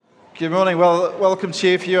Good morning. Well, welcome to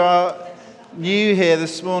you. If you are new here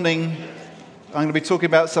this morning, I'm going to be talking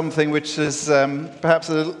about something which is perhaps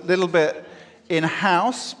a little bit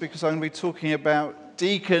in-house, because I'm going to be talking about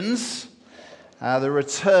deacons, the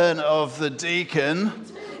return of the deacon.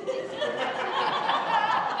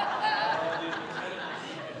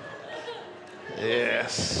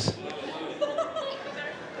 Yes.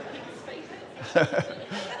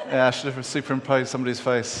 Yeah, I should have superimposed somebody's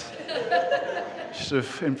face. Should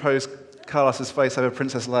have imposed Carlos's face over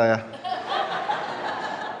Princess Leia.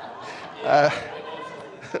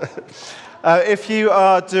 If you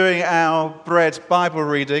are doing our Bread Bible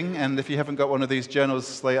reading, and if you haven't got one of these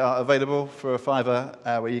journals, they are available for a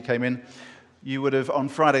 £5 where you came in. You would have on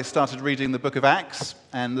Friday started reading the book of Acts,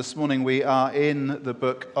 and this morning we are in the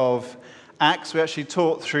book of Acts. We actually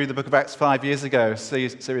taught through the book of Acts 5 years ago, a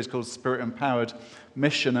series called Spirit Empowered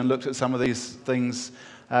Mission, and looked at some of these things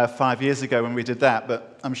 5 years ago when we did that,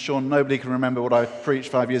 but I'm sure nobody can remember what I preached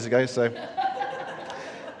 5 years ago, so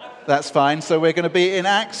that's fine. So we're going to be in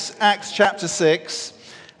Acts chapter 6,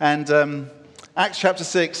 and Acts chapter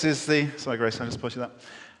 6 is sorry Grace, I just pushed you that.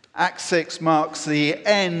 Acts 6 marks the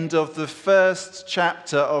end of the first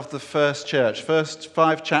chapter of the first church. First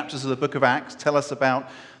 5 chapters of the book of Acts tell us about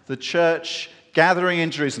the church gathering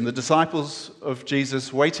in Jerusalem, the disciples of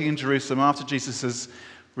Jesus waiting in Jerusalem after Jesus has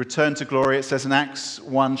returned to glory. It says in Acts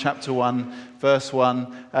 1, chapter 1, verse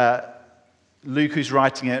 1, Luke, who's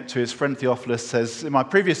writing it to his friend Theophilus, says, in my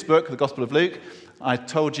previous book, the Gospel of Luke, I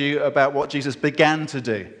told you about what Jesus began to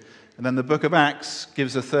do. And then the book of Acts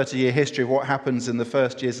gives a 30-year history of what happens in the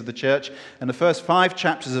first years of the church. And the first 5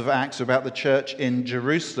 chapters of Acts are about the church in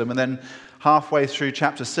Jerusalem. And then halfway through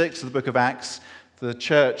chapter 6 of the book of Acts, the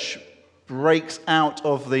church breaks out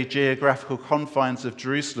of the geographical confines of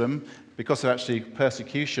Jerusalem because of actually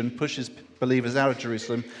persecution, pushes believers out of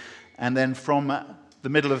Jerusalem. And then from the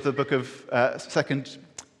middle of the book of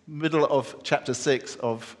middle of chapter 6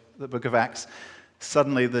 of the book of Acts,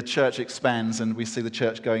 suddenly the church expands and we see the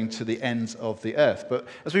church going to the ends of the earth. But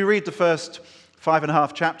as we read the first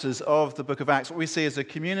 5.5 chapters of the book of Acts, what we see is a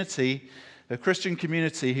community, a Christian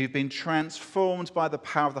community who've been transformed by the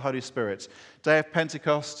power of the Holy Spirit. Day of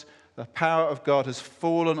Pentecost, the power of God has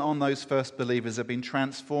fallen on those first believers, have been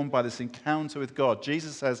transformed by this encounter with God.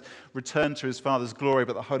 Jesus has returned to his Father's glory,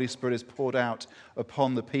 but the Holy Spirit is poured out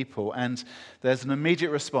upon the people. And there's an immediate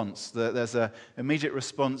response. There's an immediate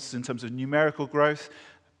response in terms of numerical growth.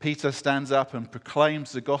 Peter stands up and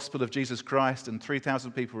proclaims the gospel of Jesus Christ, and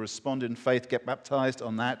 3,000 people respond in faith, get baptized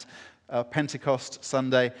on that Pentecost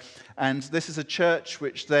Sunday. And this is a church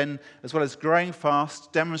which then, as well as growing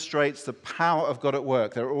fast, demonstrates the power of God at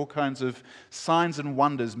work. There are all kinds of signs and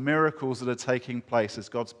wonders, miracles that are taking place as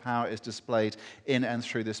God's power is displayed in and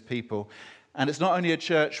through this people. And it's not only a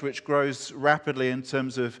church which grows rapidly in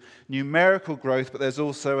terms of numerical growth, but there's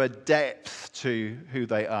also a depth to who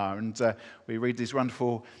they are. And we read these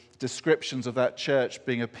wonderful descriptions of that church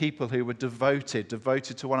being a people who were devoted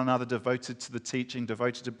to one another, devoted to the teaching,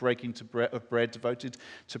 devoted to breaking of bread, devoted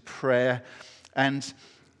to prayer. And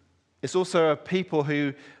it's also a people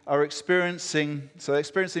who are experiencing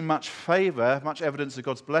much favor, much evidence of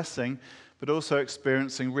God's blessing, but also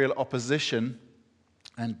experiencing real opposition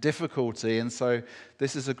and difficulty. And so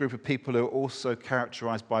this is a group of people who are also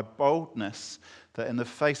characterized by boldness, that in the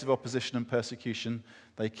face of opposition and persecution,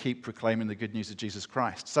 they keep proclaiming the good news of Jesus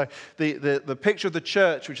Christ. So the picture of the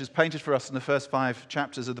church, which is painted for us in the first 5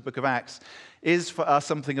 chapters of the book of Acts, is for us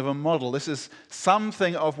something of a model. This is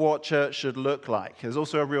something of what church should look like. There's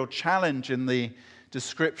also a real challenge in the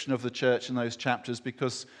description of the church in those chapters,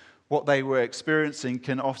 because what they were experiencing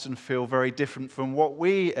can often feel very different from what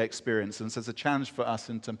we experience. And so there's a challenge for us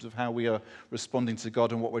in terms of how we are responding to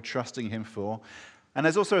God and what we're trusting him for. And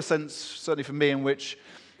there's also a sense, certainly for me, in which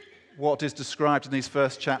what is described in these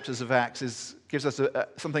first chapters of Acts gives us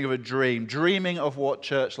something of a dreaming of what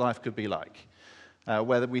church life could be like,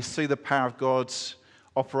 where we see the power of God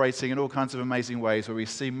operating in all kinds of amazing ways, where we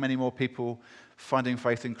see many more people finding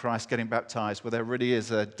faith in Christ, getting baptized, where there really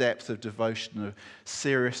is a depth of devotion, a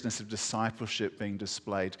seriousness of discipleship being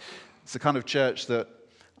displayed. It's the kind of church that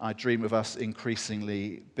I dream of us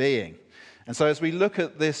increasingly being. And so as we look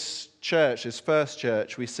at this church, this first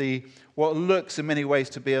church, we see what looks in many ways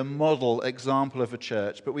to be a model example of a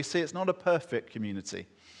church, but we see it's not a perfect community.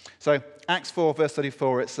 So Acts 4, verse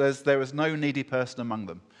 34, it says, there was no needy person among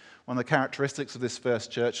them. One of the characteristics of this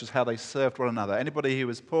first church was how they served one another. Anybody who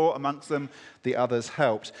was poor amongst them, the others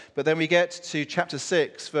helped. But then we get to chapter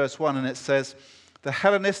 6, verse 1, and it says, the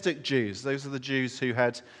Hellenistic Jews, those are the Jews who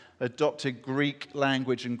had adopted Greek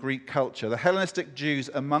language and Greek culture. The Hellenistic Jews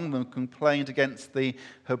among them complained against the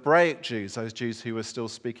Hebraic Jews, those Jews who were still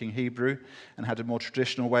speaking Hebrew and had a more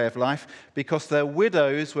traditional way of life, because their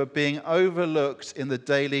widows were being overlooked in the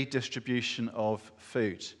daily distribution of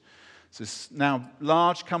food. So this now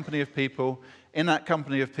large company of people. In that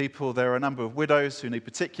company of people, there are a number of widows who need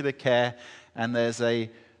particular care, and there's a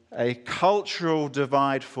cultural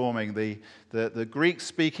divide forming. The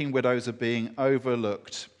Greek-speaking widows are being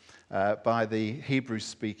overlooked by the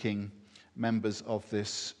Hebrew-speaking members of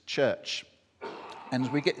this church. And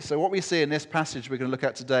so what we see in this passage we're going to look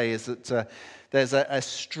at today is that there's a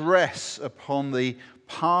stress upon the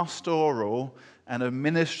pastoral and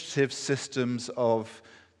administrative systems of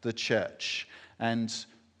the church. And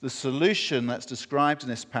the solution that's described in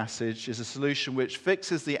this passage is a solution which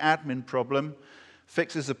fixes the admin problem,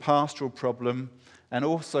 fixes the pastoral problem, and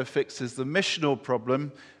also fixes the missional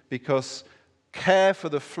problem, because care for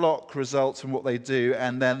the flock results from what they do,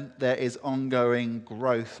 and then there is ongoing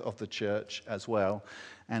growth of the church as well.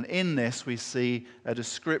 And in this, we see a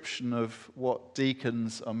description of what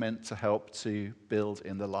deacons are meant to help to build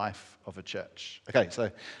in the life of a church. Okay, so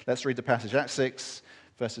let's read the passage. Acts 6,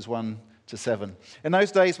 verses 1 to 7. In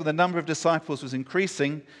those days, when the number of disciples was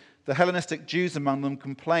increasing, the Hellenistic Jews among them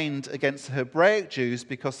complained against the Hebraic Jews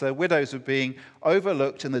because their widows were being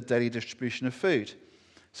overlooked in the daily distribution of food.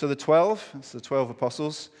 So the 12, that's the 12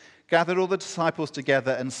 apostles, gathered all the disciples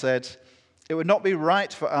together and said, "It would not be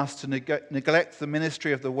right for us to neglect the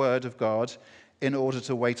ministry of the word of God in order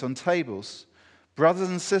to wait on tables. Brothers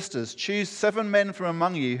and sisters, choose 7 men from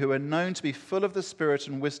among you who are known to be full of the Spirit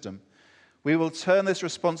and wisdom. We will turn this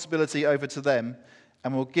responsibility over to them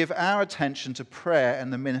and will give our attention to prayer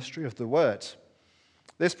and the ministry of the word."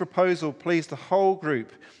 This proposal pleased the whole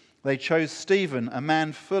group. They chose Stephen, a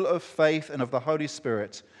man full of faith and of the Holy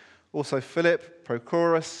Spirit, also Philip,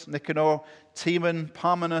 Prochorus, Nicanor, Timon,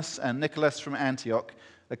 Parmenas, and Nicholas from Antioch,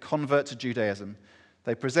 a convert to Judaism.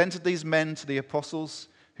 They presented these men to the apostles,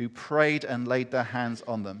 who prayed and laid their hands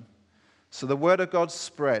on them. So the word of God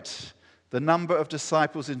spread. The number of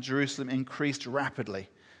disciples in Jerusalem increased rapidly,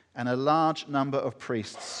 and a large number of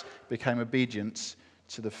priests became obedient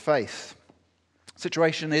to the faith.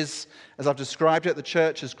 Situation is, as I've described it, the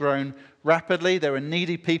church has grown rapidly. There are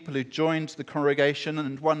needy people who joined the congregation,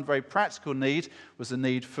 and one very practical need was the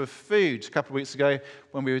need for food. A couple of weeks ago,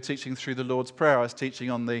 when we were teaching through the Lord's Prayer, I was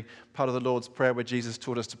teaching on the part of the Lord's Prayer where Jesus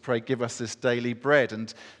taught us to pray, "Give us this daily bread,"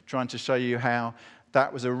 and trying to show you how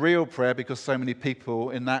that was a real prayer because so many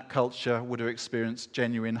people in that culture would have experienced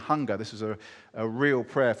genuine hunger. This was a real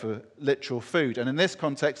prayer for literal food. And in this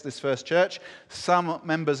context, this first church, some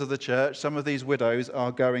members of the church, some of these widows are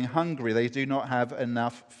going hungry. They do not have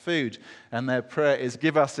enough food. And their prayer is,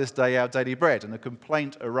 "Give us this day our daily bread." And the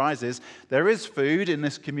complaint arises, there is food in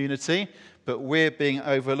this community, but we're being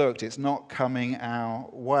overlooked. It's not coming our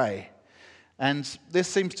way. And this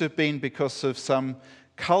seems to have been because of some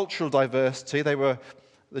cultural diversity.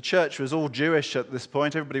 The church was all Jewish at this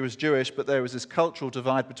point. Everybody was Jewish, but there was this cultural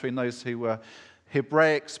divide between those who were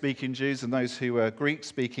Hebraic-speaking Jews and those who were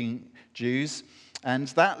Greek-speaking Jews. And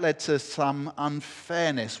that led to some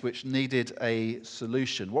unfairness which needed a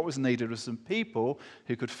solution. What was needed was some people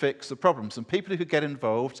who could fix the problem, some people who could get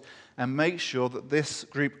involved and make sure that this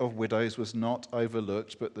group of widows was not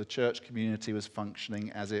overlooked, but the church community was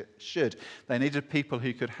functioning as it should. They needed people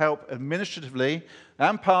who could help administratively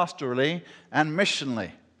and pastorally and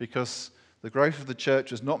missionally, because the growth of the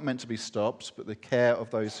church was not meant to be stopped, but the care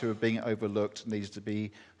of those who were being overlooked needed to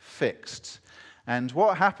be fixed. And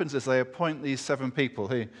what happens is they appoint these 7 people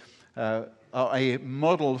who are a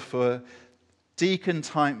model for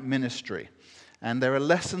deacon-type ministry. And there are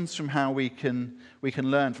lessons from how we can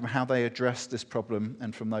learn from how they address this problem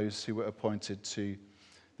and from those who were appointed to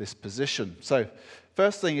this position. So,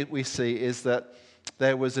 first thing we see is that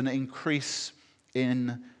there was an increase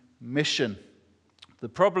in mission. The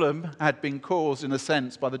problem had been caused, in a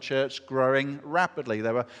sense, by the church growing rapidly.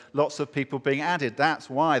 There were lots of people being added. That's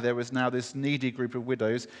why there was now this needy group of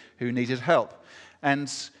widows who needed help.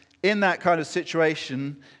 And in that kind of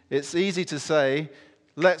situation, it's easy to say,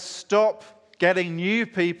 let's stop getting new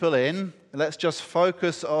people in. Let's just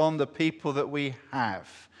focus on the people that we have.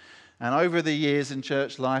 And over the years in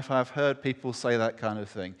church life, I've heard people say that kind of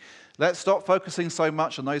thing. Let's stop focusing so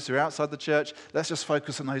much on those who are outside the church. Let's just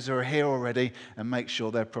focus on those who are here already and make sure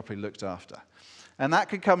they're properly looked after. And that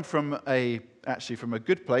can come from actually from a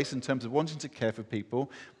good place in terms of wanting to care for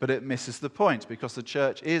people, but it misses the point because the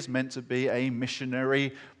church is meant to be a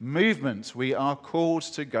missionary movement. We are called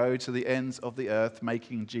to go to the ends of the earth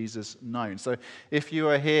making Jesus known. So if you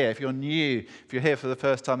are here, if you're new, if you're here for the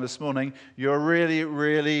first time this morning, you're really,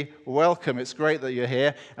 really welcome. It's great that you're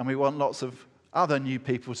here, and we want lots of other new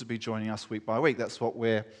people to be joining us week by week. That's what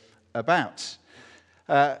we're about.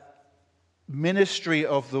 Ministry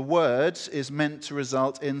of the word is meant to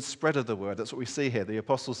result in spread of the word. That's what we see here. The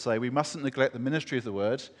apostles say we mustn't neglect the ministry of the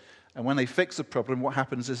word, and when they fix a problem, what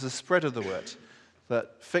happens is the spread of the word.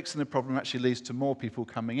 That fixing the problem actually leads to more people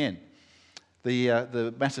coming in.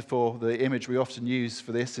 The metaphor, the image we often use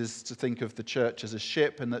for this is to think of the church as a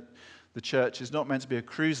ship, and that the church is not meant to be a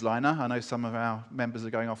cruise liner. I know some of our members are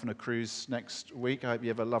going off on a cruise next week. I hope you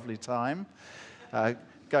have a lovely time.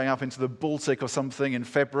 Going up into the Baltic or something in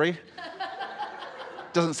February.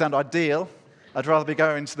 Doesn't sound ideal. I'd rather be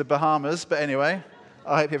going to the Bahamas, but anyway,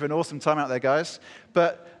 I hope you have an awesome time out there, guys.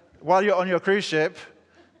 But while you're on your cruise ship,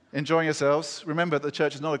 enjoying yourselves, remember the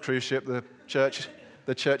church is not a cruise ship. The church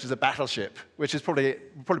is a battleship, which is probably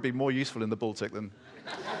be more useful in the Baltic than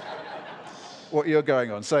what you're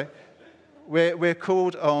going on. So we're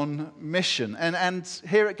called on mission, and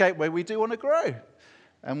here at Gateway we do want to grow,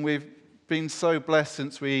 and we've been so blessed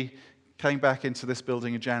since we came back into this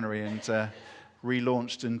building in January and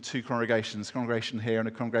relaunched in two congregations, a congregation here and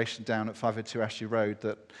a congregation down at 502 Ashley Road,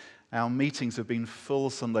 that our meetings have been full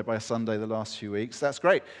Sunday by Sunday the last few weeks. That's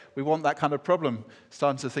great. We want that kind of problem,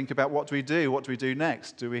 starting to think about what do we do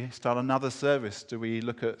next? Do we start another service? Do we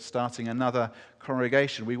look at starting another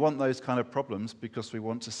congregation? We want those kind of problems because we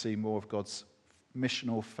want to see more of God's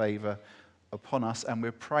missional favor upon us, and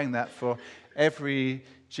we're praying that for every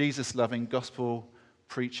Jesus-loving,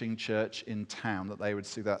 gospel-preaching church in town, that they would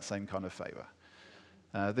see that same kind of favor.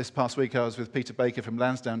 This past week I was with Peter Baker from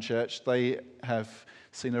Lansdowne Church. They have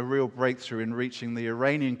seen a real breakthrough in reaching the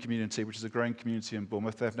Iranian community, which is a growing community in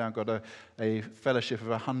Bournemouth. They've now got a fellowship of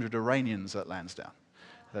 100 Iranians at Lansdowne.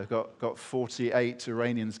 They've got 48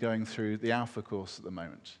 Iranians going through the Alpha course at the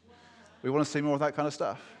moment. We want to see more of that kind of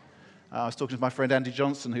stuff. I was talking to my friend Andy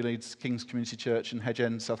Johnson, who leads King's Community Church in Hedge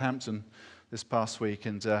End, Southampton, this past week,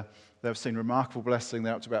 and they've seen remarkable blessing.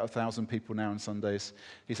 They're up to about 1,000 people now on Sundays.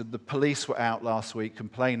 He said the police were out last week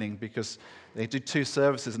complaining because they did two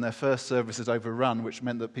services, and their first service is overrun, which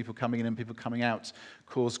meant that people coming in and people coming out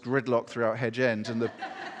caused gridlock throughout Hedge End,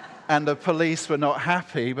 and the police were not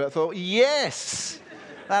happy, but thought, yes,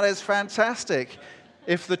 that is fantastic.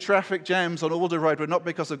 If the traffic jams on Alder Road were not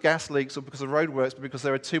because of gas leaks or because of roadworks, but because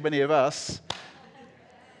there are too many of us,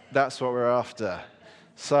 that's what we're after.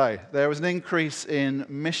 So there was an increase in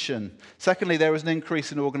mission. Secondly, there was an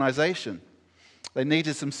increase in organization. They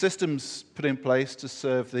needed some systems put in place to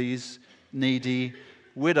serve these needy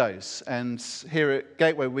widows. And here at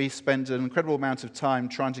Gateway, we spend an incredible amount of time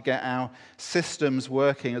trying to get our systems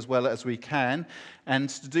working as well as we can. And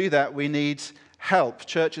to do that, we need help.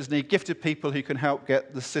 Churches need gifted people who can help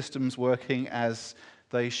get the systems working as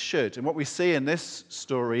they should. And what we see in this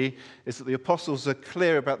story is that the apostles are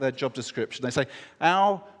clear about their job description. They say,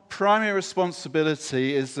 our primary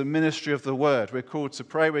responsibility is the ministry of the word. We're called to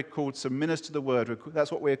pray, we're called to minister the word.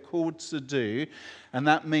 That's what we're called to do. And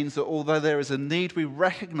that means that although there is a need, we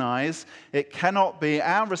recognize it cannot be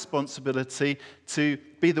our responsibility to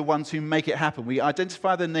be the ones who make it happen. We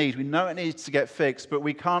identify the need, we know it needs to get fixed, but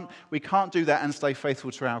we can't do that and stay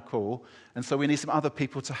faithful to our call. And so we need some other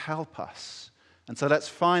people to help us. And so let's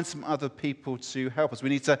find some other people to help us.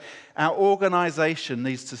 Our organization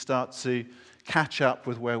needs to start to catch up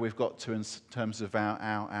with where we've got to in terms of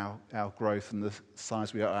our growth and the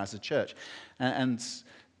size we are as a church. And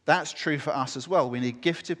that's true for us as well. We need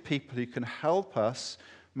gifted people who can help us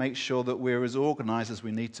make sure that we're as organized as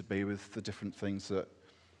we need to be with the different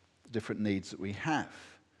needs that we have.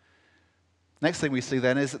 Next thing we see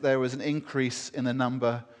then is that there was an increase in the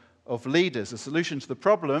number of leaders. The solution to the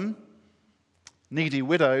problem, needy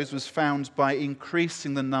widows, was found by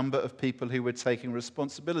increasing the number of people who were taking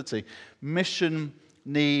responsibility. Mission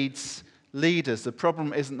needs leaders. The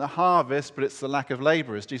problem isn't the harvest, but it's the lack of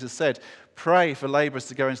laborers. Jesus said, pray for laborers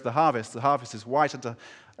to go into the harvest. The harvest is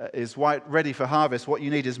white, ready for harvest. What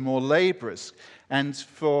you need is more laborers. And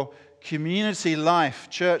for community life,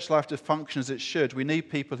 church life to function as it should, we need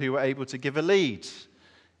people who are able to give a lead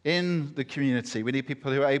in the community. We need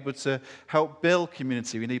people who are able to help build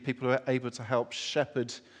community. We need people who are able to help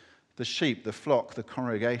shepherd the sheep, the flock, the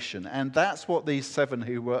congregation. And that's what these 7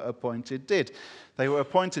 who were appointed did. They were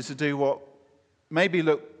appointed to do what maybe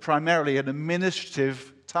looked primarily an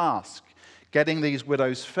administrative task, getting these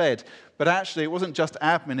widows fed. But actually, it wasn't just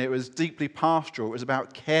admin, it was deeply pastoral. It was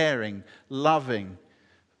about caring, loving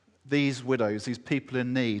these widows, these people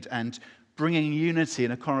in need, and bringing unity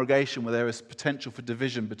in a congregation where there is potential for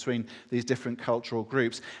division between these different cultural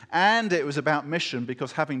groups. And it was about mission,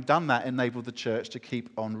 because having done that enabled the church to keep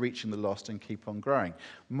on reaching the lost and keep on growing.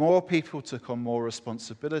 More people took on more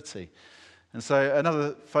responsibility. And so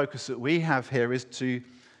another focus that we have here is to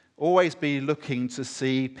always be looking to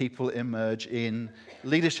see people emerge in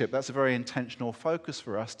leadership. That's a very intentional focus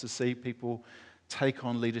for us, to see people take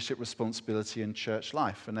on leadership responsibility in church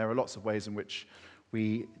life. And there are lots of ways in which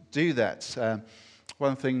we do that.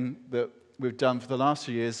 One thing that we've done for the last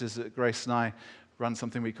few years is that Grace and I run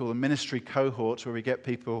something we call a ministry cohort, where we get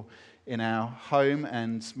people in our home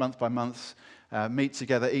and month by month meet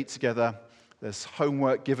together, eat together. There's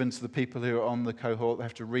homework given to the people who are on the cohort. They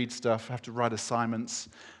have to read stuff, have to write assignments,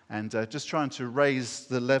 and just trying to raise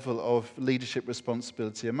the level of leadership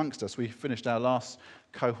responsibility amongst us. We finished our last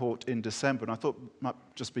cohort in December, and I thought it might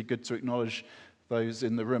just be good to acknowledge those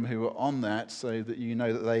in the room who were on that, so that you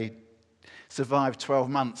know that they survived 12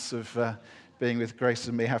 months of being with Grace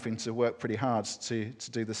and me, having to work pretty hard to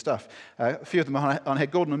do the stuff. A few of them are on here.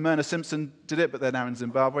 Gordon and Myrna Simpson did it, but they're now in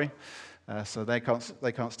Zimbabwe, so they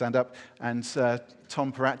can't stand up. And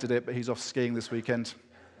Tom Peratt did it, but he's off skiing this weekend.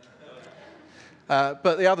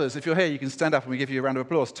 But the others, if you're here, you can stand up and we give you a round of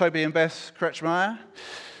applause. Toby and Beth Kretschmeyer.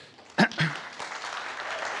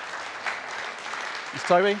 It's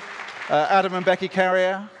Toby. Adam and Becky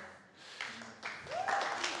Carrier.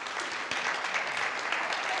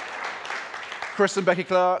 Chris and Becky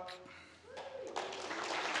Clark.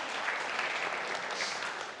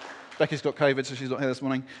 Becky's got COVID, so she's not here this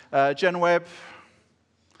morning. Jen Webb.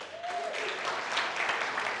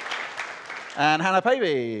 And Hannah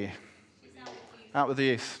Pavey. Out with the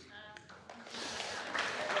youth.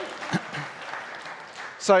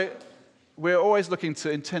 So we're always looking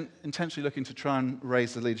to intentionally looking to try and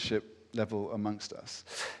raise the leadership level amongst us.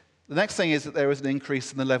 The next thing is that there is an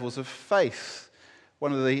increase in the levels of faith.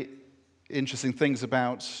 One of the interesting things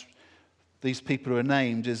about these people who are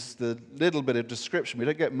named is the little bit of description. We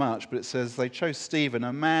don't get much, but it says they chose Stephen,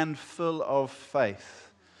 a man full of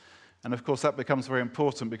faith. And of course that becomes very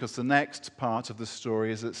important, because the next part of the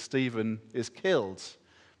story is that Stephen is killed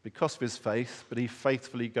because of his faith, but he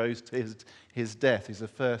faithfully goes to his death. He's the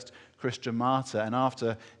first Christian martyr, and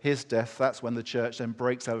after his death, that's when the church then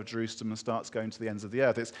breaks out of Jerusalem and starts going to the ends of the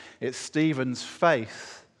earth. It's Stephen's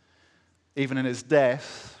faith, even in his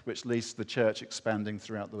death, which leads to the church expanding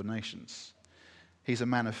throughout the nations. He's a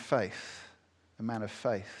man of faith, a man of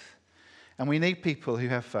faith. And we need people who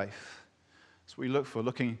have faith. That's what we look for,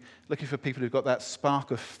 looking for people who've got that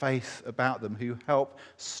spark of faith about them, who help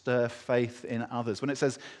stir faith in others. When it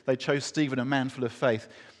says they chose Stephen, a man full of faith,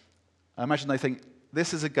 I imagine they think,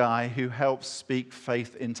 this is a guy who helps speak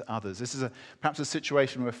faith into others. This is perhaps a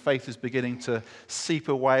situation where faith is beginning to seep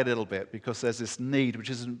away a little bit, because there's this need which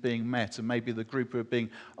isn't being met, and maybe the group are being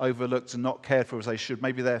overlooked and not cared for as they should.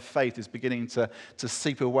 Maybe their faith is beginning to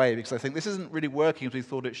seep away, because they think this isn't really working as we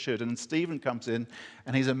thought it should. And Stephen comes in,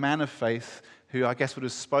 and he's a man of faith who I guess would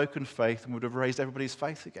have spoken faith and would have raised everybody's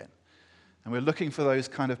faith again. And we're looking for those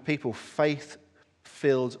kind of people,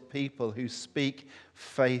 faith-filled people who speak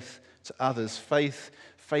faith to others. Faith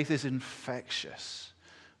is infectious.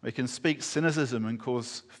 We can speak cynicism and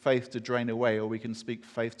cause faith to drain away, or we can speak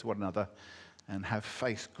faith to one another and have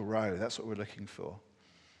faith grow. That's what we're looking for.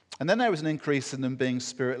 And then there was an increase in them being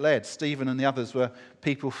Spirit-led. Stephen and the others were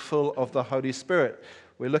people full of the Holy Spirit.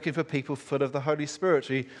 We're looking for people full of the Holy Spirit.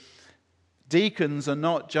 Deacons are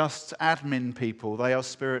not just admin people, they are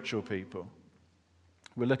spiritual people.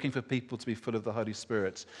 We're looking for people to be full of the Holy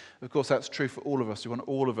Spirit. Of course, that's true for all of us. We want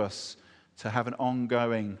all of us to have an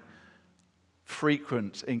ongoing,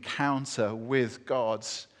 frequent encounter with God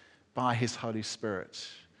by His Holy Spirit.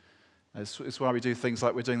 It's why we do things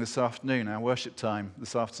like we're doing this afternoon, our worship time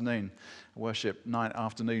this afternoon, worship night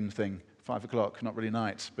afternoon thing, 5 o'clock, not really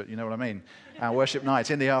night, but you know what I mean. Our worship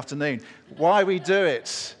night in the afternoon. Why we do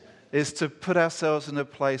it is to put ourselves in a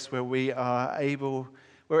place where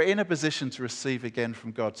we're in a position to receive again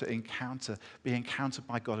from God, to be encountered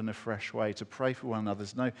by God in a fresh way, to pray for one another,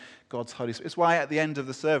 to know God's Holy Spirit. It's why at the end of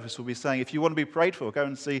the service we'll be saying, if you want to be prayed for, go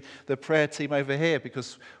and see the prayer team over here,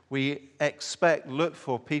 because we look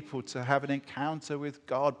for people to have an encounter with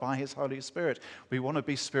God by His Holy Spirit. We want to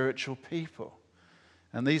be spiritual people.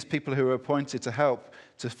 And these people who were appointed to help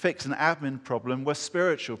to fix an admin problem were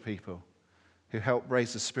spiritual people who helped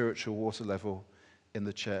raise the spiritual water level in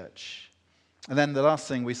the church. And then the last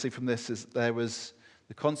thing we see from this is there was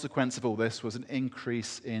the consequence of all this was an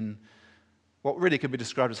increase in what really can be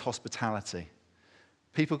described as hospitality.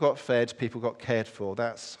 People got fed, people got cared for.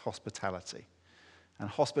 That's hospitality. And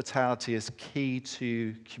hospitality is key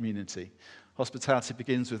to community. Hospitality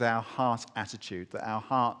begins with our heart attitude, that our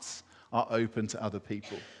hearts are open to other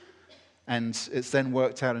people. And it's then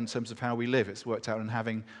worked out in terms of how we live. It's worked out in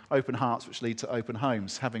having open hearts which lead to open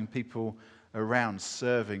homes, having people around,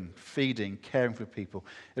 serving, feeding, caring for people.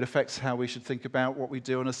 It affects how we should think about what we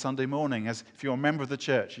do on a Sunday morning. As if you're a member of the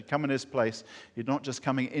church, you come in this place, you're not just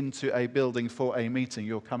coming into a building for a meeting,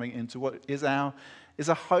 you're coming into what is a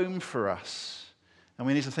home for us. And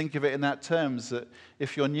we need to think of it in that terms, that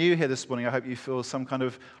if you're new here this morning, I hope you feel some kind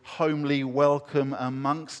of homely welcome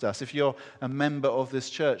amongst us. If you're a member of this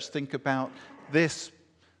church, think about this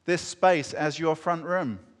space as your front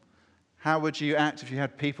room. How would you act if you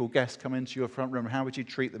had people, guests, come into your front room? How would you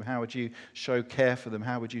treat them? How would you show care for them?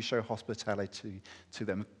 How would you show hospitality to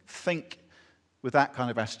them? Think with that kind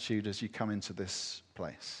of attitude as you come into this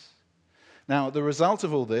place. Now, the result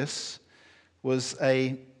of all this was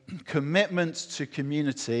a commitment to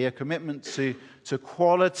community, a commitment to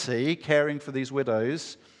quality, caring for these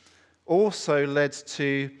widows, also led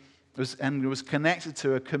to, and was connected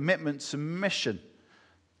to a commitment to mission,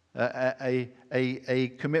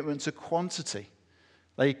 a commitment to quantity.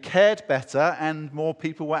 They cared better and more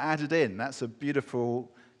people were added in. That's a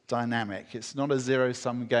beautiful dynamic. It's not a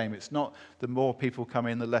zero-sum game. It's not the more people come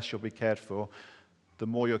in, the less you'll be cared for. The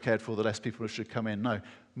more you're cared for, the less people should come in. No,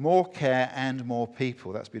 more care and more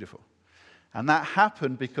people. That's beautiful. And that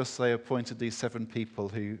happened because they appointed these 7 people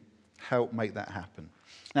who helped make that happen.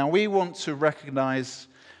 Now, we want to recognize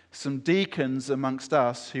some deacons amongst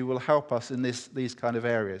us who will help us in these kind of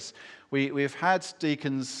areas. We've had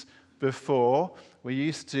deacons before. We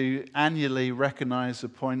used to annually recognize,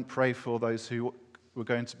 appoint, pray for those who were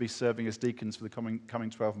going to be serving as deacons for the coming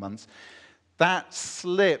 12 months. That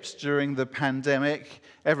slipped during the pandemic.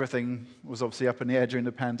 Everything was obviously up in the air during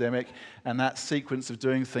the pandemic, and that sequence of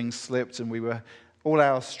doing things slipped, and all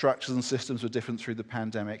our structures and systems were different through the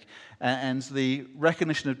pandemic. And the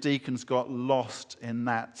recognition of deacons got lost in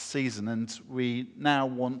that season, and we now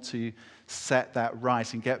want to set that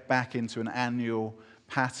right and get back into an annual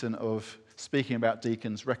pattern of speaking about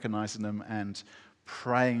deacons, recognizing them, and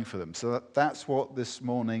praying for them. So that's what this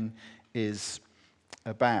morning is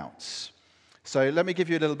about. So let me give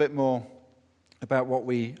you a little bit more about what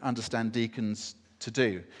we understand deacons to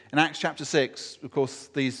do. In Acts chapter 6, of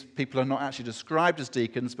course, these people are not actually described as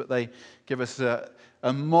deacons, but they give us a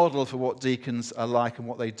model for what deacons are like and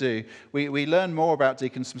what they do. We learn more about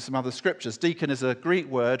deacons from some other scriptures. Deacon is a Greek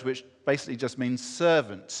word which basically just means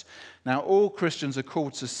servant. Now, all Christians are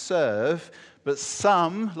called to serve, but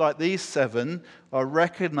some, like these 7, are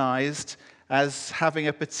recognized as having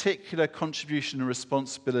a particular contribution and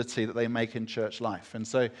responsibility that they make in church life. And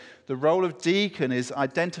so the role of deacon is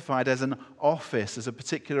identified as an office, as a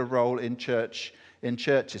particular role in churches.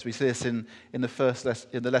 We see this in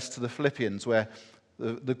the letter to the Philippians, where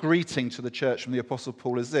the greeting to the church from the Apostle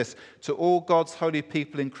Paul is this: to all God's holy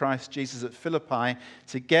people in Christ Jesus at Philippi,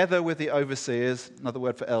 together with the overseers, another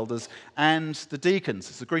word for elders, and the deacons.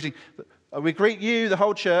 It's a greeting. We greet you, the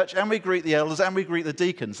whole church, and we greet the elders, and we greet the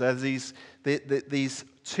deacons. There's these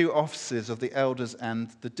 2 offices of the elders and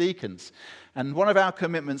the deacons. And one of our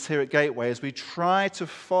commitments here at Gateway is we try to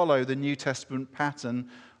follow the New Testament pattern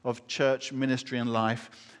of church ministry and life,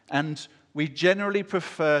 and we generally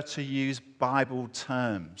prefer to use Bible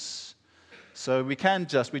terms. So we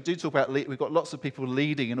do talk about, we've got lots of people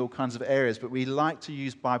leading in all kinds of areas, but we like to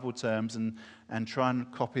use Bible terms and try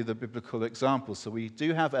and copy the biblical examples. So we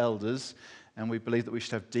do have elders, and we believe that we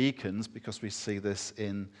should have deacons because we see this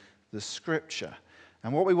in the Scripture.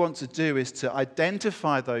 And what we want to do is to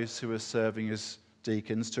identify those who are serving as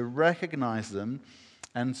deacons, to recognize them,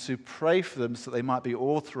 and to pray for them so that they might be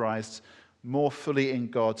authorized more fully in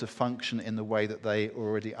God to function in the way that they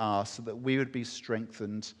already are, so that we would be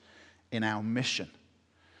strengthened in our mission.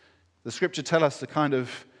 The Scripture tells us the kind of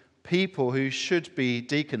people who should be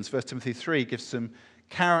deacons. 1 Timothy 3 gives some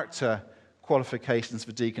character qualifications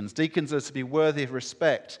for deacons. Deacons are to be worthy of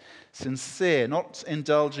respect, sincere, not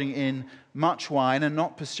indulging in much wine and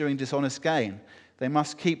not pursuing dishonest gain. They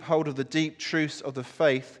must keep hold of the deep truths of the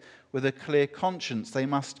faith with a clear conscience. They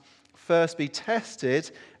must first be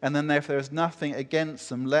tested, and then if there is nothing against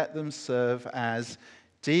them, let them serve as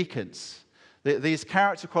deacons. These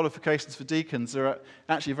character qualifications for deacons are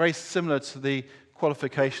actually very similar to the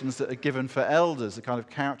qualifications that are given for elders, the kind of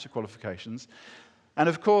character qualifications. And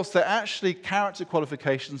of course, they're actually character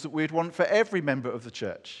qualifications that we'd want for every member of the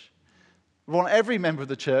church. We want every member of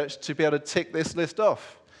the church to be able to tick this list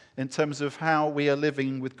off in terms of how we are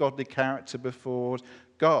living with godly character before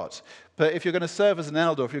God. But if you're going to serve as an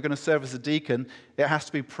elder, if you're going to serve as a deacon, it has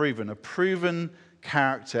to be proven, a proven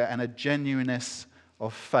character and a genuineness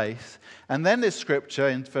of faith. And then this scripture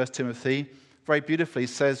in 1 Timothy very beautifully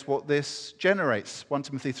says what this generates. 1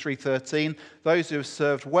 Timothy 3:13, those who have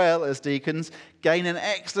served well as deacons gain an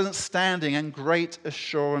excellent standing and great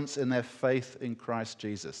assurance in their faith in Christ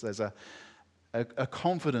Jesus. There's a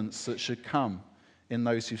confidence that should come in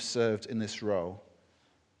those who've served in this role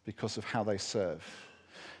because of how they serve.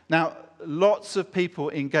 Now, lots of people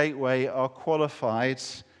in Gateway are qualified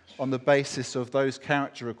on the basis of those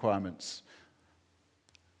character requirements.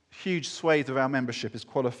 Huge swathe of our membership is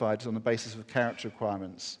qualified on the basis of character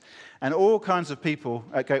requirements. And all kinds of people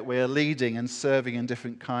at Gateway are leading and serving in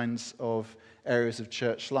different kinds of areas of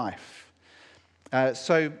church life.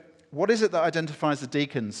 So what is it that identifies the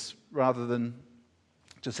deacons rather than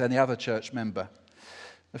just any other church member?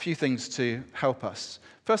 A few things to help us.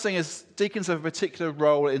 First thing is, deacons have a particular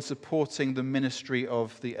role in supporting the ministry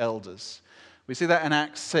of the elders. We see that in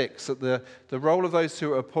Acts 6, that the role of those who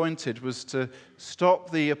were appointed was to stop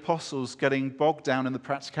the apostles getting bogged down in the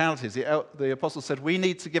practicalities. The apostles said, we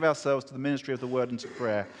need to give ourselves to the ministry of the word and to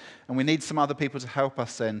prayer, and we need some other people to help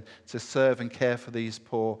us then to serve and care for these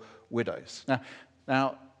poor widows.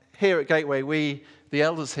 Now here at Gateway, we, the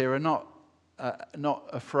elders here, are not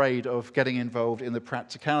afraid of getting involved in the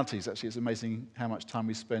practicalities. Actually, it's amazing how much time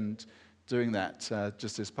we spend doing that.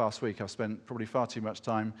 Just this past week, I've spent probably far too much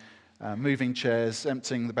time moving chairs,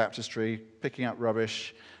 emptying the baptistry, picking up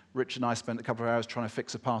rubbish. Rich and I spent a couple of hours trying to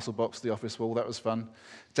fix a parcel box to the office wall. That was fun.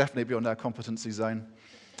 Definitely beyond our competency zone.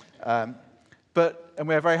 And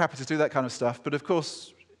we're very happy to do that kind of stuff. But of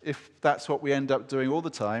course, if that's what we end up doing all the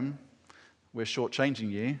time, we're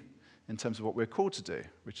shortchanging you in terms of what we're called to do,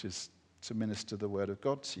 which is to minister the word of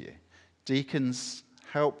God to you. Deacons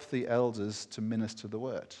help the elders to minister the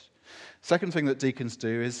word. Second thing that deacons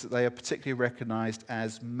do is that they are particularly recognized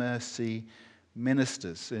as mercy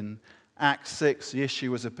ministers. In Acts 6, the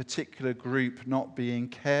issue was a particular group not being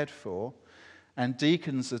cared for, and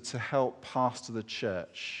deacons are to help pastor the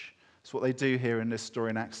church. That's what they do here in this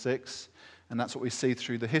story in Acts 6, and that's what we see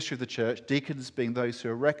through the history of the church, deacons being those who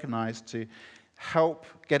are recognized to help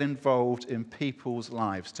get involved in people's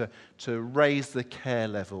lives, to raise the care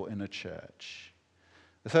level in a church.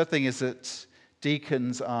 The third thing is that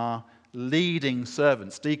deacons are leading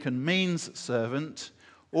servants. Deacon means servant.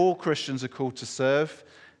 All Christians are called to serve,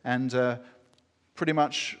 and pretty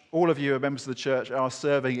much all of you are members of the church are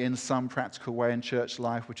serving in some practical way in church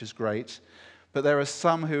life, which is great. But there are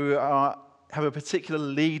some who have a particular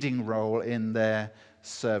leading role in their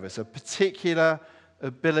service, a particular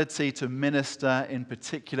ability to minister in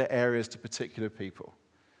particular areas to particular people,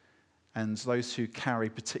 and those who carry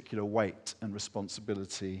particular weight and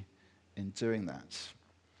responsibility in doing that.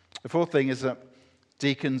 The fourth thing is that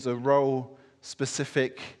deacons are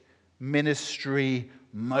role-specific ministry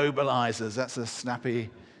mobilizers. That's a snappy...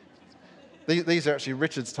 These are actually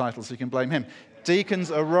Richard's titles, so you can blame him. Deacons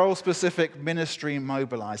are role-specific ministry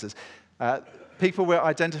mobilizers. People we're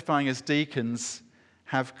identifying as deacons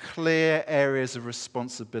have clear areas of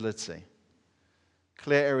responsibility.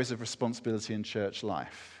 Clear areas of responsibility in church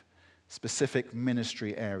life. Specific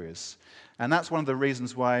ministry areas. And that's one of the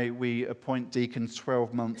reasons why we appoint deacons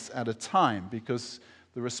 12 months at a time, because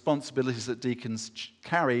the responsibilities that deacons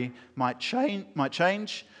carry might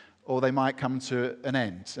change, or they might come to an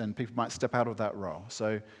end, and people might step out of that role.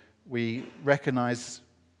 So we recognize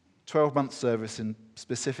 12-month service in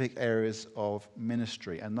specific areas of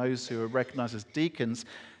ministry, and those who are recognized as deacons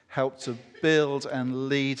help to build and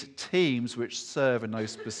lead teams which serve in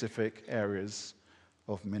those specific areas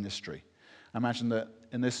of ministry. I imagine that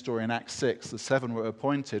in this story in Acts 6, the 7 were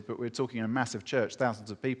appointed, but we're talking in a massive church,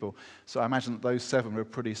 thousands of people. So I imagine that those 7 were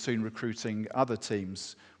pretty soon recruiting other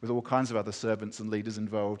teams with all kinds of other servants and leaders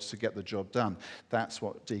involved to get the job done. That's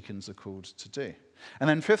what deacons are called to do. And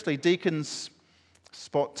then fifthly, deacons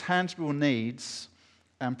spot tangible needs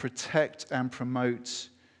and protect and promote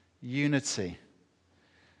unity.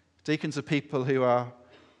 Deacons are people who are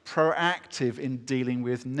proactive in dealing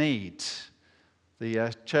with need.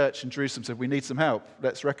 The church in Jerusalem said, we need some help.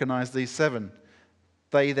 Let's recognize these 7.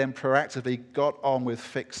 They then proactively got on with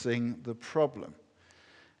fixing the problem.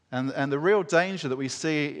 And the real danger that we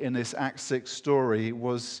see in this Acts 6 story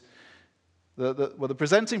was, the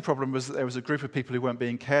presenting problem was that there was a group of people who weren't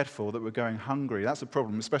being cared for, that were going hungry. That's a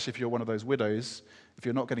problem, especially if you're one of those widows. If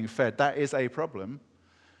you're not getting fed, that is a problem.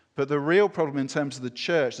 But the real problem in terms of the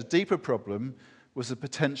church, the deeper problem, was the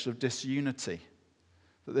potential of disunity.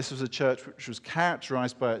 That this was a church which was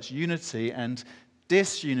characterized by its unity and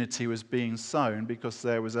disunity was being sown because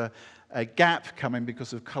there was a gap coming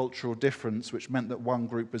because of cultural difference, which meant that one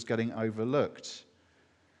group was getting overlooked.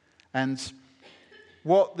 And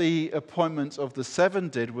what the appointment of the 7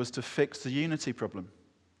 did was to fix the unity problem.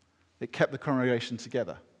 It kept the congregation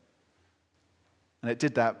together. And it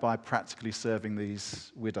did that by practically serving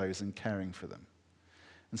these widows and caring for them.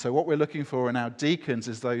 And so what we're looking for in our deacons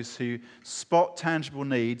is those who spot tangible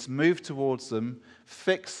needs, move towards them,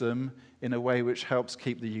 fix them in a way which helps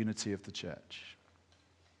keep the unity of the church.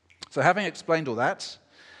 So having explained all that,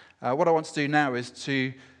 what I want to do now is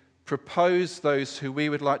to propose those who we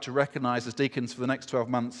would like to recognize as deacons for the next 12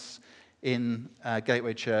 months in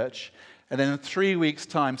Gateway Church. And then in 3 weeks'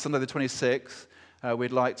 time, Sunday the 26th,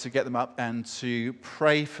 we'd like to get them up and to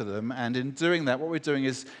pray for them. And in doing that, what we're doing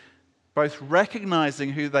is both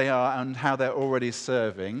recognizing who they are and how they're already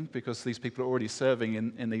serving, because these people are already serving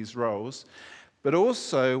in these roles, but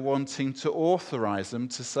also wanting to authorize them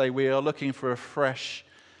to say, we are looking for a fresh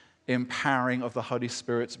empowering of the Holy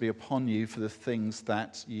Spirit to be upon you for the things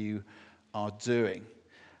that you are doing.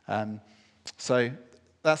 So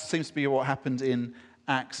that seems to be what happened in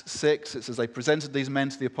Acts 6. It says they presented these men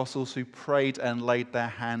to the apostles who prayed and laid their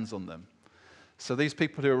hands on them. So these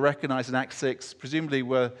people who are recognized in Acts 6 presumably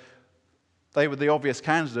were the obvious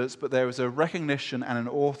candidates, but there was a recognition and an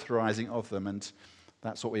authorizing of them, and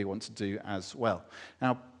that's what we want to do as well.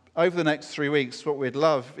 Now, over the next 3 weeks, what we'd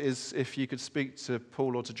love is if you could speak to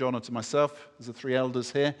Paul or to John or to myself, as the 3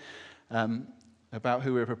 elders here, about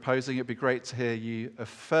who we're proposing. It'd be great to hear you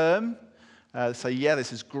affirm, say, yeah,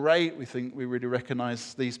 this is great. We think we really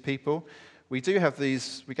recognize these people. We do have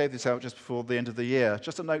these, we gave this out just before the end of the year.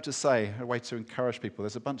 Just a note to say, a way to encourage people.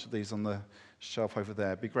 There's a bunch of these on the shelf over there.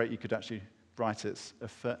 It'd be great you could actually write it,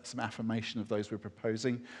 some affirmation of those we're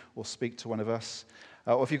proposing, or speak to one of us.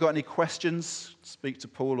 Or if you've got any questions, speak to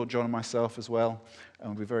Paul or John and myself as well, and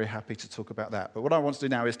we'll be very happy to talk about that. But what I want to do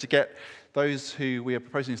now is to get those who we are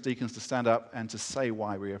proposing as deacons to stand up and to say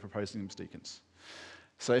why we are proposing them as deacons.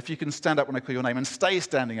 So if you can stand up when I call your name, and stay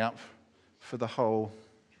standing up for the whole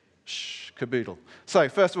caboodle. So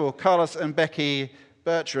first of all, Carlos and Becky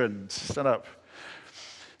Bertrand, stand up.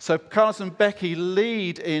 So Carlos and Becky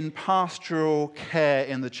lead in pastoral care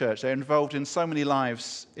in the church. They're involved in so many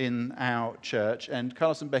lives in our church. And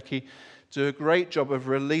Carlos and Becky do a great job of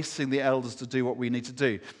releasing the elders to do what we need to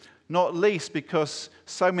do. Not least because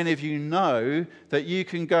so many of you know that you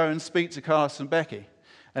can go and speak to Carlos and Becky.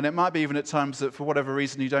 And it might be even at times that for whatever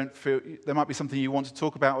reason you don't feel, there might be something you want to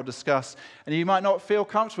talk about or discuss, and you might not feel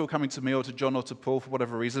comfortable coming to me or to John or to Paul for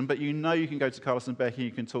whatever reason, but you know you can go to Carlos and Becky,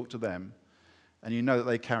 you can talk to them. And you know that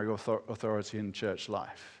they carry authority in church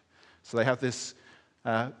life. So they have this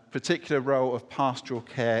particular role of pastoral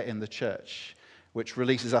care in the church, which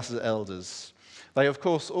releases us as elders. They, of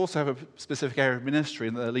course, also have a specific area of ministry,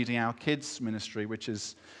 and they're leading our kids' ministry, which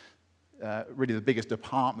is really the biggest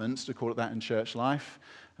department, to call it that, in church life.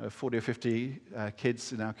 40 or 50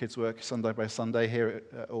 kids in our kids' work Sunday by Sunday here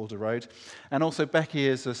at Alder Road. And also Becky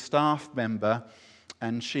is a staff member,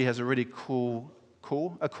 and she has a really cool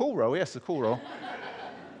role, a cool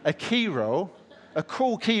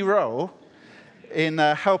key role in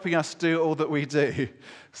helping us do all that we do.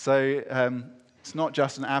 So it's not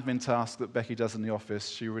just an admin task that Becky does in the office.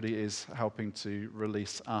 She really is helping to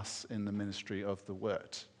release us in the ministry of the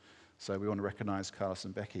word. So we want to recognize Carlos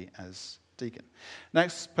and Becky as deacon.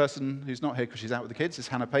 Next person who's not here because she's out with the kids is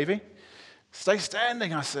Hannah Pavey. Stay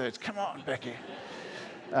standing, I said. Come on, Becky.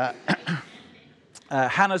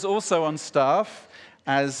 Hannah's also on staff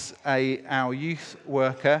as our youth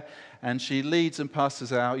worker, and she leads and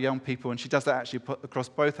pastors our young people, and she does that actually across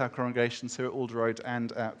both our congregations here at Alder Road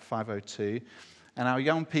and at 502. And our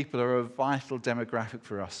young people are a vital demographic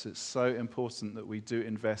for us. It's so important that we do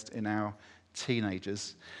invest in our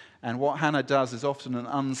teenagers. And what Hannah does is often an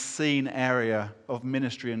unseen area of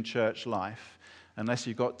ministry and church life. Unless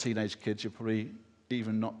you've got teenage kids, you're probably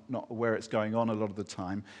even not aware it's going on a lot of the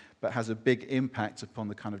time, but has a big impact upon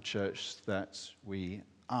the kind of church that we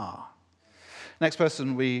are. Next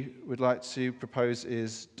person we would like to propose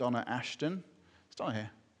is Donna Ashton. Is Donna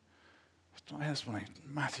here? Is Donna here this morning?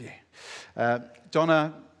 Matthew.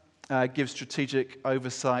 Donna gives strategic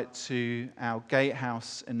oversight to our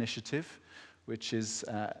Gatehouse initiative, which is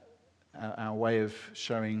our way of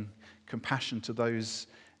showing compassion to those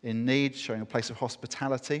in need, showing a place of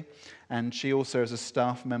hospitality. And she also is a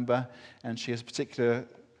staff member, and she has a particular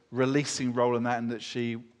releasing role in that, and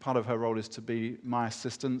that part of her role is to be my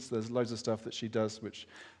assistant. There's loads of stuff that she does which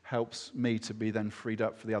helps me to be then freed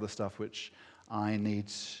up for the other stuff which I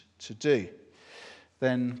need to do.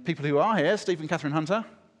 Then people who are here, Steve and Catherine Hunter.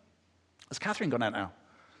 Has Catherine gone out now?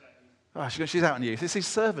 Oh, she's out on youth. It's these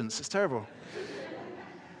servants. It's terrible.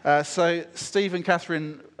 So Steve and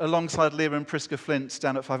Catherine, alongside Liam and Priska Flint,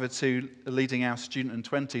 down at 502, are leading our student and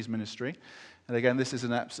 20s ministry. And again, this is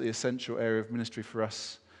an absolutely essential area of ministry for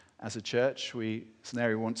us as a church. It's an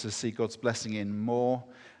area we want to see God's blessing in more.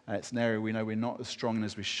 It's an area we know we're not as strong in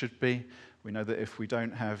as we should be. We know that if we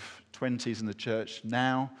don't have 20s in the church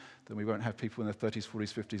now, then we won't have people in their 30s,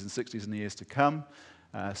 40s, 50s, and 60s in the years to come.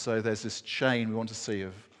 So there's this chain we want to see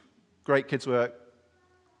of great kids work,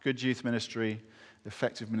 good youth ministry,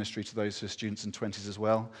 effective ministry to those who are students and 20s as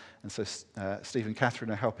well. And so Steve and Catherine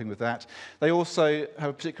are helping with that. They also have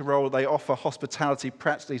a particular role. They offer hospitality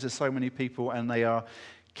practically to so many people, and they are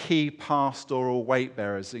key pastoral weight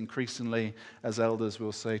bearers. Increasingly, as elders,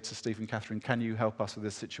 we'll say to Steve and Catherine, can you help us with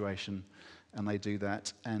this situation? And they do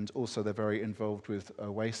that. And also they're very involved with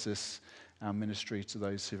Oasis, our ministry to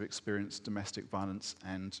those who've experienced domestic violence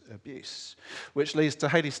and abuse. Which leads to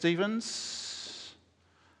Hayley Stevens,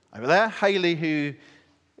 over there. Hayley, who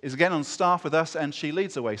is again on staff with us, and she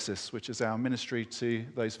leads Oasis, which is our ministry to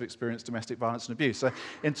those who've experienced domestic violence and abuse. So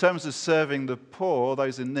in terms of serving the poor,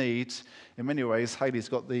 those in need, in many ways, Hayley's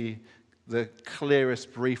got the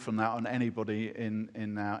clearest brief on that on anybody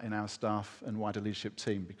in our staff and wider leadership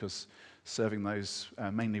team, because serving those,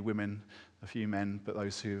 mainly women, a few men, but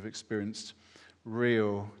those who have experienced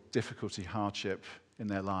real difficulty, hardship in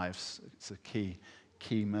their lives. It's a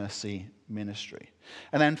key mercy ministry.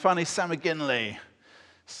 And then finally, Sam McGinley.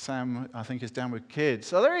 Sam, I think, is down with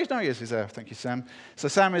kids. Oh, there he is. No, he is. He's there. Thank you, Sam. So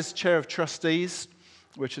Sam is Chair of Trustees,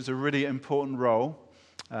 which is a really important role.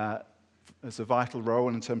 It's a vital role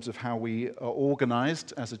in terms of how we are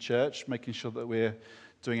organized as a church, making sure that we're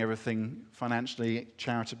doing everything financially,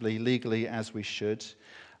 charitably, legally as we should.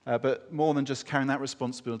 But more than just carrying that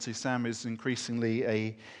responsibility, Sam is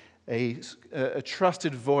increasingly a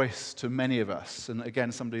trusted voice to many of us. And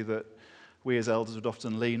again, somebody that we as elders would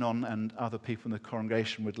often lean on, and other people in the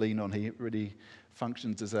congregation would lean on. He really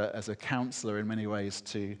functions as a counselor in many ways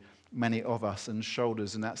to many of us, and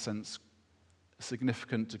shoulders, in that sense, a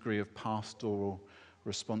significant degree of pastoral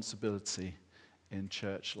responsibility in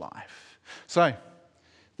church life. So,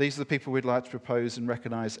 these are the people we'd like to propose and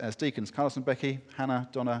recognize as deacons: Carlos and Becky, Hannah,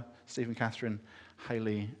 Donna, Stephen, Catherine,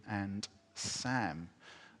 Hayley, and Sam.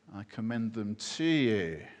 I commend them to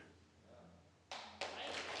you.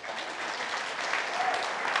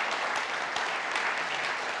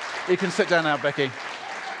 You can sit down now, Becky.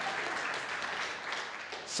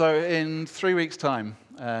 So in 3 weeks' time,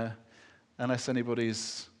 unless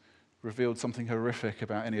anybody's revealed something horrific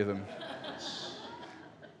about any of them,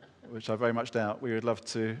 which I very much doubt, we would love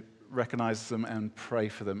to recognize them and pray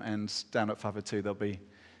for them. And down at 502, they'll be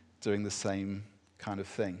doing the same kind of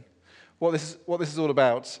thing. What this is all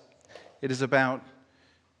about, it is about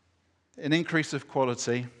an increase of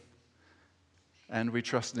quality, and we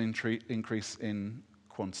trust an increase in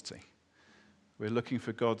quantity. We're looking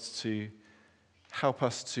for God to help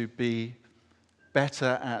us to be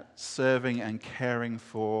better at serving and caring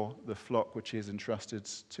for the flock which He has entrusted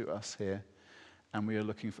to us here. And we are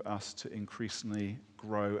looking for us to increasingly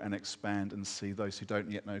grow and expand and see those who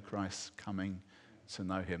don't yet know Christ coming to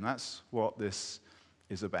know Him. That's what this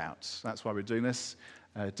is about. That's why we're doing this.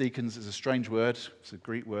 Deacons is a strange word. It's a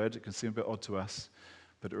Greek word. It can seem a bit odd to us,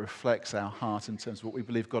 but it reflects our heart in terms of what we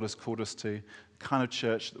believe God has called us to, the kind of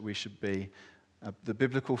church that we should be, the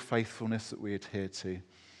biblical faithfulness that we adhere to,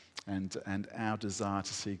 and our desire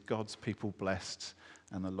to see God's people blessed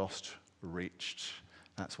and the lost reached.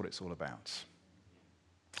 That's what it's all about.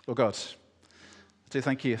 Lord God, I do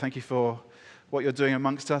thank you. Thank you for what you're doing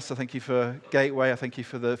amongst us. I thank you for Gateway. I thank you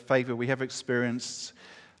for the favor we have experienced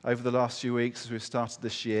over the last few weeks as we've started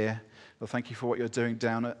this year. Lord, thank you for what you're doing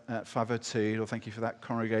down at 502. Lord, thank you for that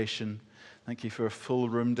congregation. Thank you for a full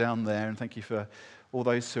room down there. And thank you for all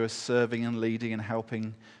those who are serving and leading and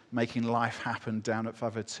helping, making life happen down at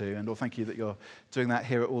 502. And Lord, thank you that you're doing that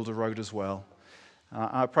here at Alder Road as well.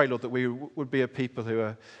 I pray, Lord, that we would be a people who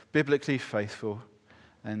are biblically faithful.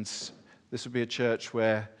 And this would be a church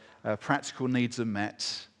where practical needs are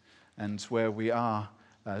met, and where we are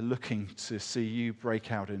looking to see you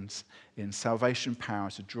break out in salvation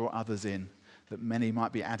power to draw others in, that many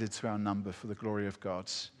might be added to our number for the glory of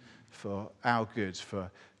God, for our good,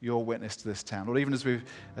 for your witness to this town. Lord, even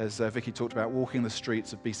as Vicky talked about, walking the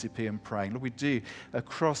streets of BCP and praying, Lord, we do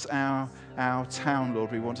across our town,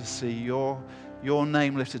 Lord, we want to see your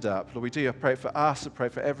name lifted up. Lord, we do. I pray for us. I pray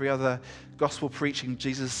for every other gospel-preaching,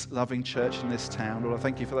 Jesus-loving church in this town. Lord, I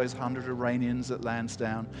thank you for those 100 Iranians at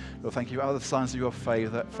Lansdowne. Lord, thank you for other signs of your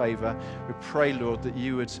favor. We pray, Lord, that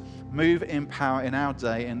you would move in power in our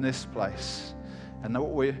day in this place, and that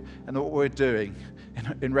what we're doing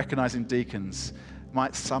in recognizing deacons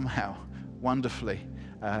might somehow, wonderfully,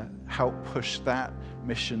 help push that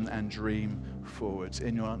mission and dream forwards.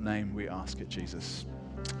 In your name we ask it, Jesus.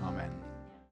 Amen.